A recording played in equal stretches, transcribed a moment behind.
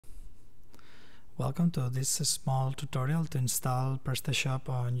Welcome to this small tutorial to install Prestashop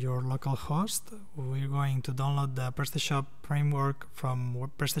on your local host. We're going to download the Prestashop framework from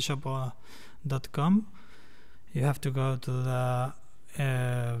prestashop.com. You have to go to the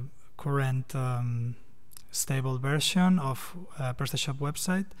current stable version of Prestashop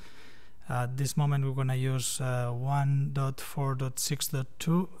website. At this moment we're going to use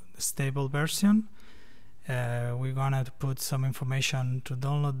 1.4.6.2 stable version. We're going to put some information to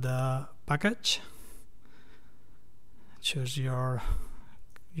download the package. Choose your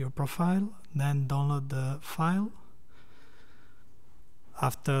profile, then download the file.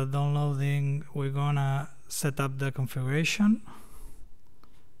 After downloading, we're gonna set up the configuration.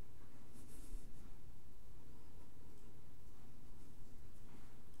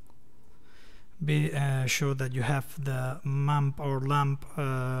 Be sure that you have the MAMP or LAMP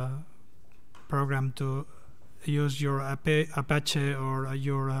program to use your Apache or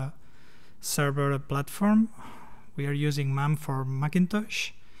your server platform. We are using MAMP for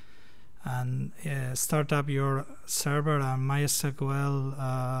Macintosh, and start up your server and MySQL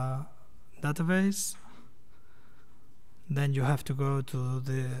database. Then you have to go to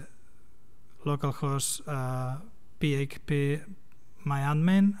the localhost Phpmyadmin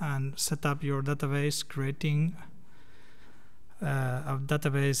and set up your database, creating a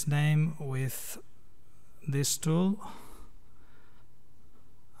database name with this tool.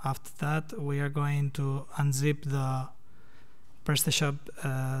 After that, we are going to unzip the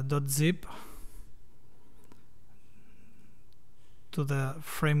prestashop.zip to the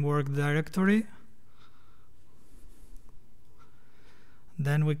framework directory.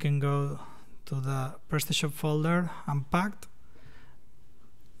 Then we can go to the Prestashop folder, unpacked,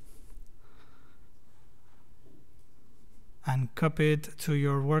 and copy it to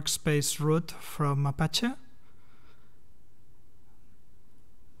your workspace root from Apache.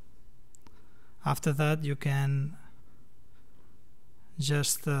 After that, you can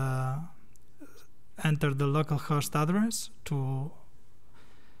just enter the localhost address to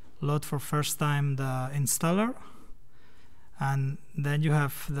load for first time the installer, and then you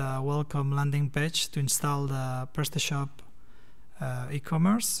have the welcome landing page to install the Prestashop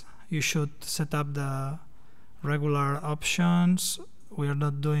e-commerce. You should set up the regular options. We are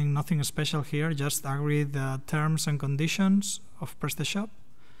not doing nothing special here, just agree the terms and conditions of Prestashop.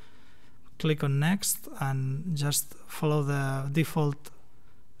 Click on next and just follow the default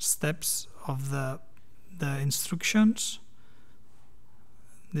steps of the instructions.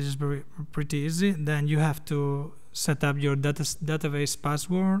 This is pretty easy. Then you have to set up your database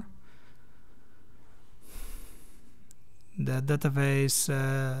password, the database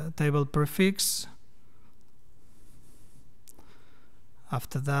table prefix.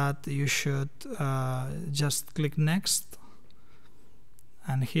 After that, you should just click next.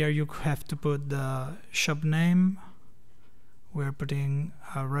 And here you have to put the shop name. We're putting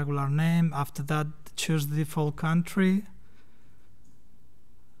a regular name. After that, choose the default country.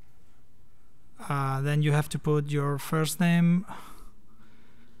 Then you have to put your first name,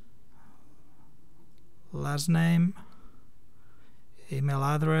 last name, email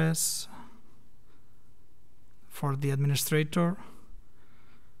address for the administrator,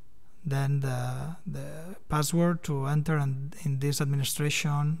 then the password to enter in this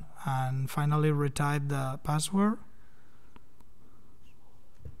administration, and finally retype the password.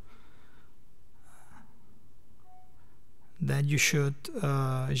 Then you should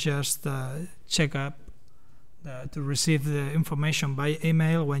just check up to receive the information by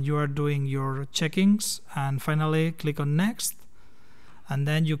email when you are doing your checkings, and finally click on next, and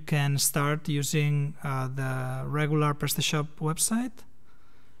then you can start using the regular Prestashop website.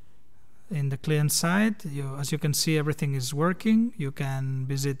 In the client side, as you can see, everything is working. You can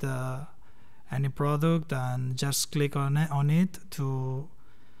visit any product and just click on it to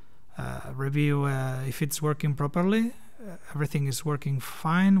review if it's working properly. Everything is working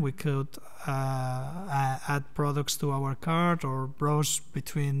fine. We could add products to our cart or browse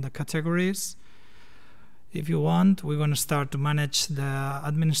between the categories. If you want, we're going to start to manage the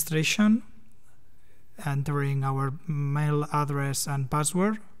administration, entering our mail address and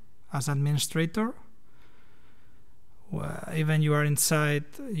password as administrator. Even you are inside,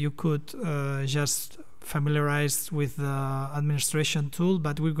 you could just familiarize with the administration tool,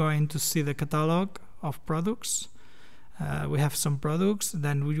 but we're going to see the catalog of products. We have some products.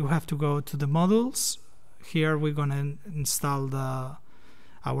 Then you have to go to the modules. Here we're going to install our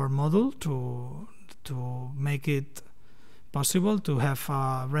module to make it possible to have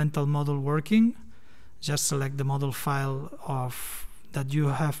a rental module working. Just select the module file that you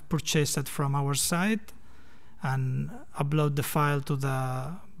have purchased from our site and upload the file to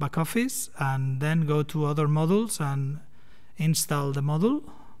the back office, and then go to other modules and install the module.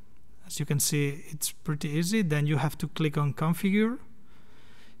 As you can see, it's pretty easy. Then you have to click on configure.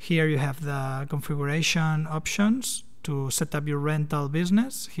 Here you have the configuration options to set up your rental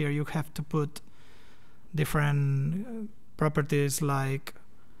business. Here you have to put different properties like,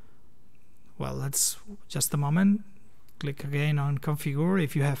 well, let's just a moment. Click again on configure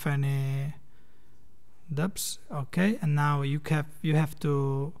if you have any dubs. Okay, and now you have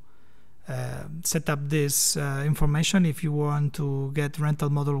to set up this information if you want to get rental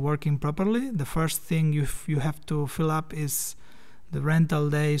model working properly. The first thing you have to fill up is the rental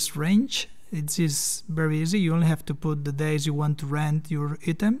days range. It is very easy. You only have to put the days you want to rent your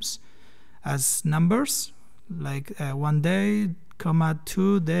items as numbers, like 1 day,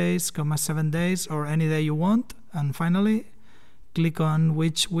 2 days, 7 days, or any day you want. And finally, click on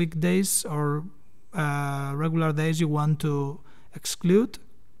which weekdays or regular days you want to exclude.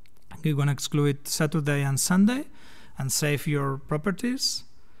 You're going to exclude Saturday and Sunday and save your properties.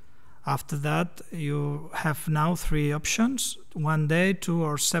 After that, you have now 3 options: 1 day, 2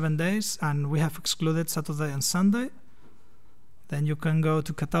 or 7 days, and we have excluded Saturday and Sunday. Then you can go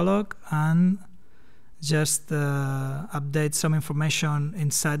to catalog and just update some information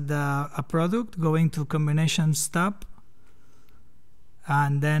inside a product, going to combinations tab,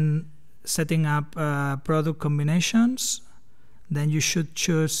 and then setting up product combinations. Then you should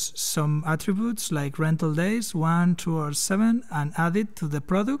choose some attributes like rental days, 1, 2 or 7, and add it to the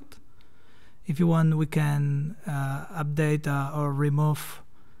product. If you want, we can update or remove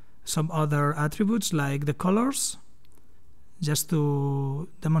some other attributes like the colors, just to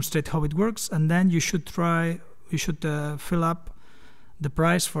demonstrate how it works. And then you should fill up the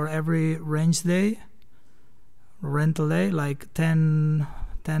price for every range day, rental day, like $10,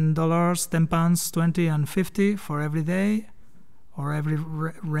 £10, 20 and 50 for every day or every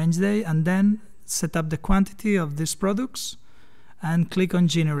range day, and then set up the quantity of these products and click on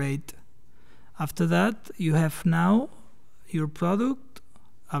generate. After that, you have now your product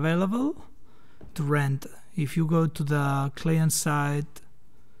available to rent. If you go to the client side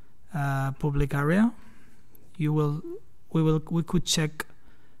public area, we could check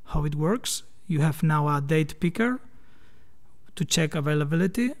how it works. You have now a date picker to check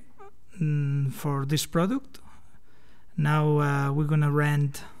availability for this product. Now we're gonna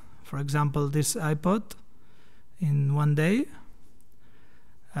rent, for example, this iPod in 1 day.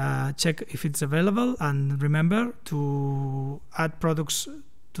 Check if it's available, and remember to add products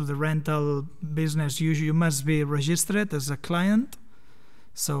to the rental business. You must be registered as a client.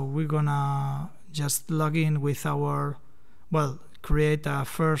 So we're gonna just log in with our, create a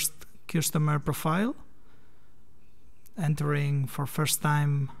first customer profile, entering for first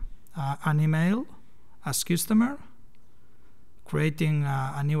time an email as customer, creating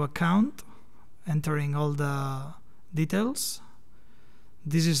a new account, entering all the details.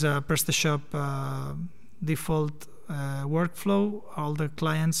 This is a Prestashop default workflow. All the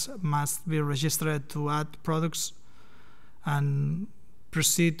clients must be registered to add products and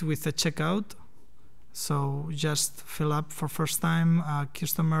proceed with the checkout. So just fill up for first time a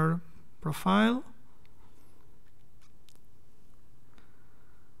customer profile.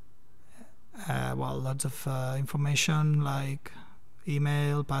 Lots of information like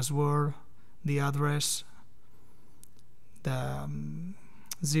email, password, the address, the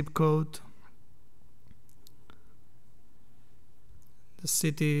zip code, the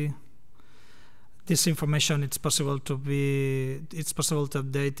city. This information, it's possible to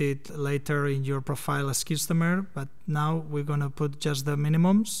update it later in your profile as customer, but now we're gonna put just the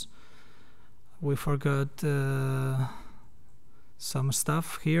minimums. We forgot some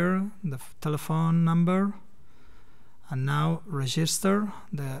stuff here, the telephone number, and now register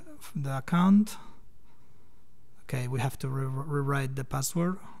the account. Okay, we have to rewrite the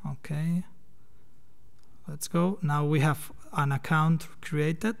password. Okay, let's go. Now we have an account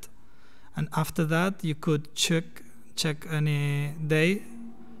created, and after that you could check any day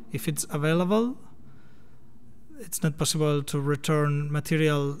if it's available. It's not possible to return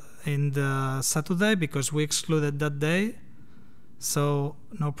material in the Saturday because we excluded that day, so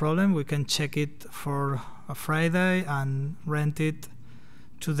no problem, we can check it for a Friday and rent it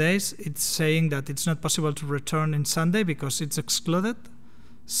 2 days. It's saying that it's not possible to return in Sunday because it's excluded,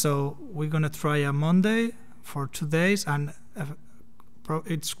 so we're gonna try a Monday for 2 days, and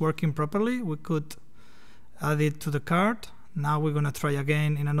it's working properly. We could add it to the cart. Now we're gonna try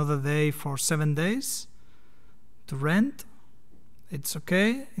again in another day for 7 days to rent. It's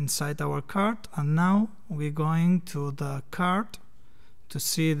okay inside our cart, and now we're going to the cart to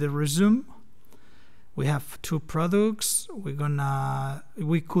see the resume. we have 2 products. We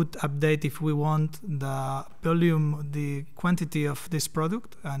could update if we want the volume, the quantity of this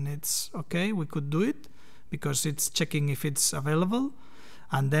product, and it's okay. We could do it because it's checking if it's available.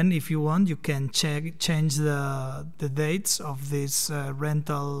 And then if you want, you can change the dates of this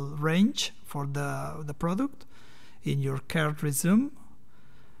rental range for the product in your cart resume.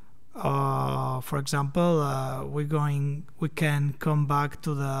 For example, we can come back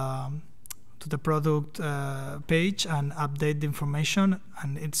to the product page and update the information,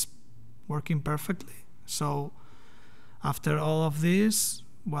 and it's working perfectly. So after all of this,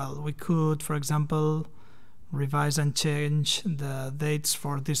 well, we could, for example, revise and change the dates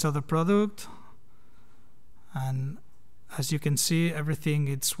for this other product, and as you can see, everything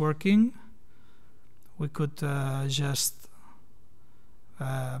it's working. We could just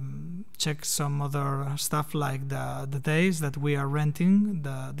check some other stuff like the days that we are renting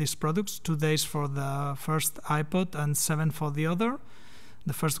these products. 2 days for the first iPod and 7 for the other.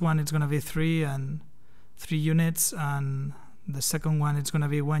 The first one is going to be 3 units, and the second one is going to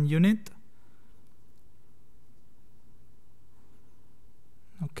be 1 unit.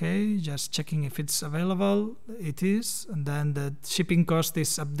 Okay, just checking if it's available. It is, and then the shipping cost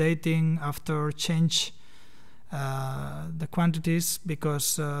is updating after change the quantities,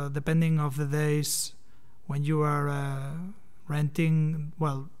 because depending of the days when you are renting,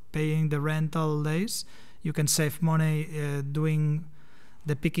 well, paying the rental days, you can save money doing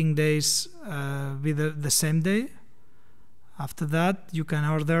the picking days with the same day. After that, you can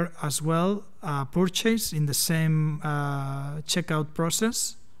order as well a purchase in the same checkout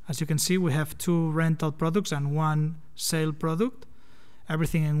process. As you can see, we have 2 rental products and 1 sale product,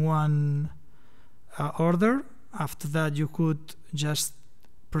 everything in one order. After that, you could just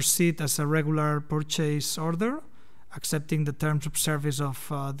proceed as a regular purchase order, accepting the terms of service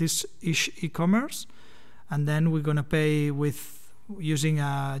of this e-commerce, and then we're going to pay with using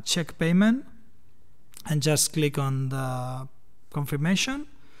a check payment, and just click on the confirmation.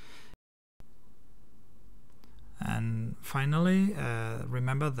 And finally,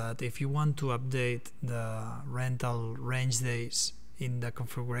 remember that if you want to update the rental range days in the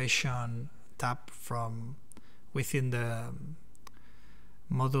configuration tab from within the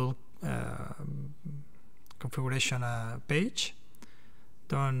module configuration page,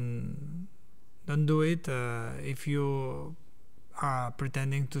 don't do it if you are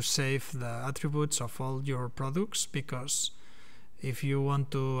pretending to save the attributes of all your products, because if you want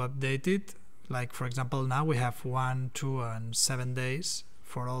to update it, like for example now we have 1, 2 and 7 days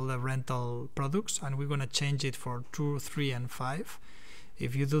for all the rental products, and we're going to change it for 2, 3 and 5.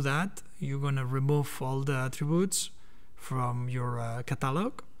 If you do that, you're going to remove all the attributes from your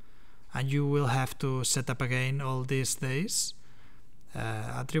catalog, and you will have to set up again all these days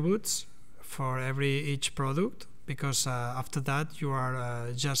attributes for each product, because after that you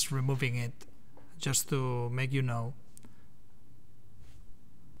are just removing it, just to make you know.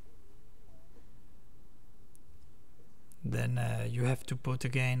 Then you have to put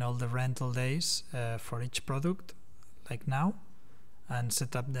again all the rental days for each product, like now, and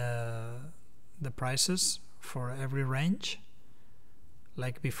set up the prices for every range,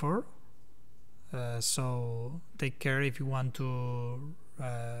 like before. So take care if you want to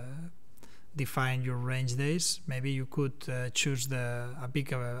define your range days. Maybe you could choose a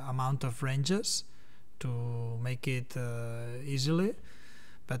big amount of ranges to make it easily.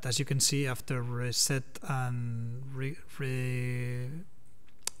 But as you can see, after reset and redefine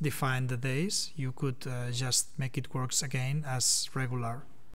the days, you could just make it works again as regular.